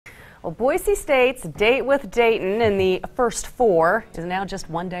Well, Boise State's date with Dayton in the first four is now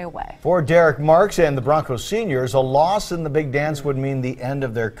just one day away. For Derrick Marks and the Broncos seniors, a loss in the big dance would mean the end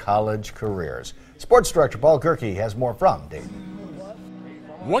of their college careers. Sports director Paul Gerke has more from Dayton.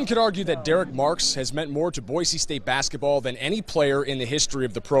 One could argue that Derrick Marks has meant more to Boise State basketball than any player in the history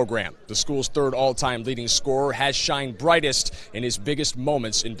of the program. The school's third all-time leading scorer has shined brightest in his biggest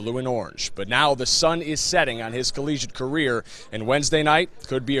moments in blue and orange. But now the sun is setting on his collegiate career, and Wednesday night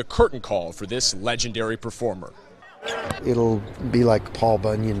could be a curtain call for this legendary performer. It'll be like Paul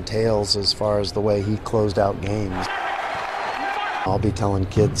Bunyan tales as far as the way he closed out games. I'll be telling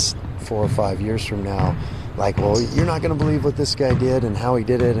kids 4 or 5 years from now, like, well, you're not going to believe what this guy did and how he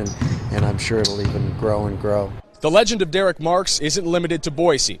did it, and I'm sure it'll even grow and grow. The legend of Derrick Marks isn't limited to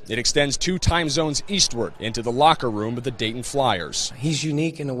Boise. It extends 2 time zones eastward into the locker room of the Dayton Flyers. He's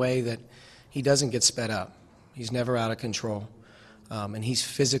unique in a way that he doesn't get sped up. He's never out of control, and he's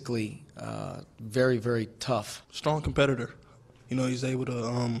physically very, very tough. Strong competitor. You know, he's able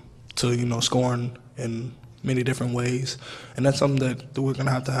to score in many different ways, and that's something that we're going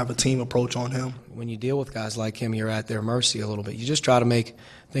to have a team approach on him. When you deal with guys like him, you're at their mercy a little bit. You just try to make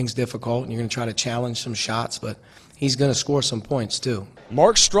things difficult, and you're going to try to challenge some shots, but he's going to score some points too.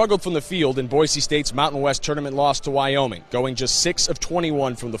 Marks struggled from the field in Boise State's Mountain West tournament loss to Wyoming, going just 6 of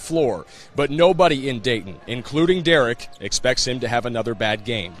 21 from the floor. But nobody in Dayton, including Derrick, expects him to have another bad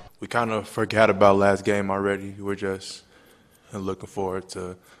game. We kind of forgot about last game already. We're just looking forward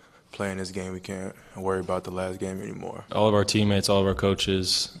to playing this game. We can't worry about the last game anymore. All of our teammates, all of our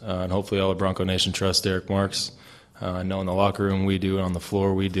coaches, and hopefully all of Bronco Nation trust Derrick Marks. I know in the locker room we do, and on the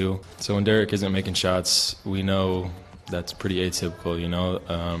floor we do. So when Derrick isn't making shots, we know that's pretty atypical, you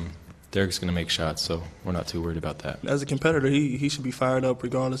know. Derrick's going to make shots, so we're not too worried about that. As a competitor, he should be fired up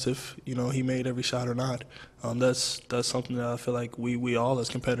regardless if, he made every shot or not. That's something that I feel like we all as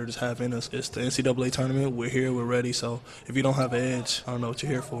competitors have in us. It's the NCAA tournament. We're here. We're ready. So if you don't have an edge, I don't know what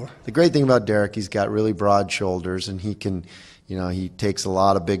you're here for. The great thing about Derrick, he's got really broad shoulders, and he can, he takes a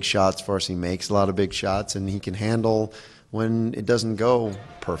lot of big shots for us. He makes a lot of big shots, and he can handle when it doesn't go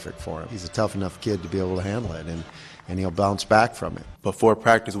perfect for him. He's a tough enough kid to be able to handle it, and he'll bounce back from it. Before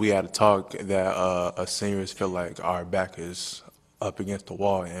practice, we had a talk that us seniors feel like our back is up against the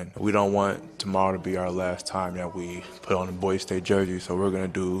wall, and we don't want tomorrow to be our last time that we put on the Boise State jersey, so we're going to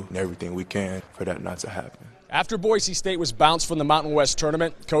do everything we can for that not to happen. After Boise State was bounced from the Mountain West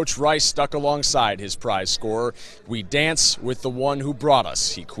tournament, Coach Rice stuck alongside his prize scorer. "We dance with the one who brought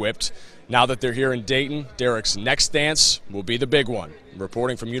us," he quipped. Now that they're here in Dayton, Derrick's next dance will be the big one.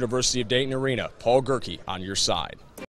 Reporting from University of Dayton Arena, Paul Gerke on your side.